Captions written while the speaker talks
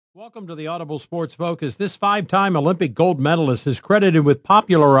Welcome to the Audible Sports Focus. This five-time Olympic gold medalist is credited with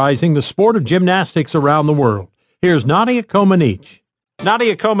popularizing the sport of gymnastics around the world. Here's Nadia Comaneci.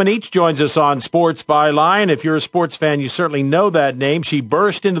 Nadia Comaneci joins us on Sports Byline. If you're a sports fan, you certainly know that name. She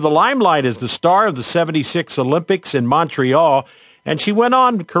burst into the limelight as the star of the '76 Olympics in Montreal, and she went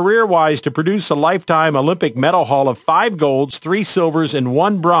on career-wise to produce a lifetime Olympic medal haul of 5 golds, 3 silvers, and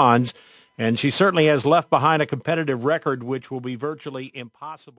 1 bronze. And she certainly has left behind a competitive record which will be virtually impossible.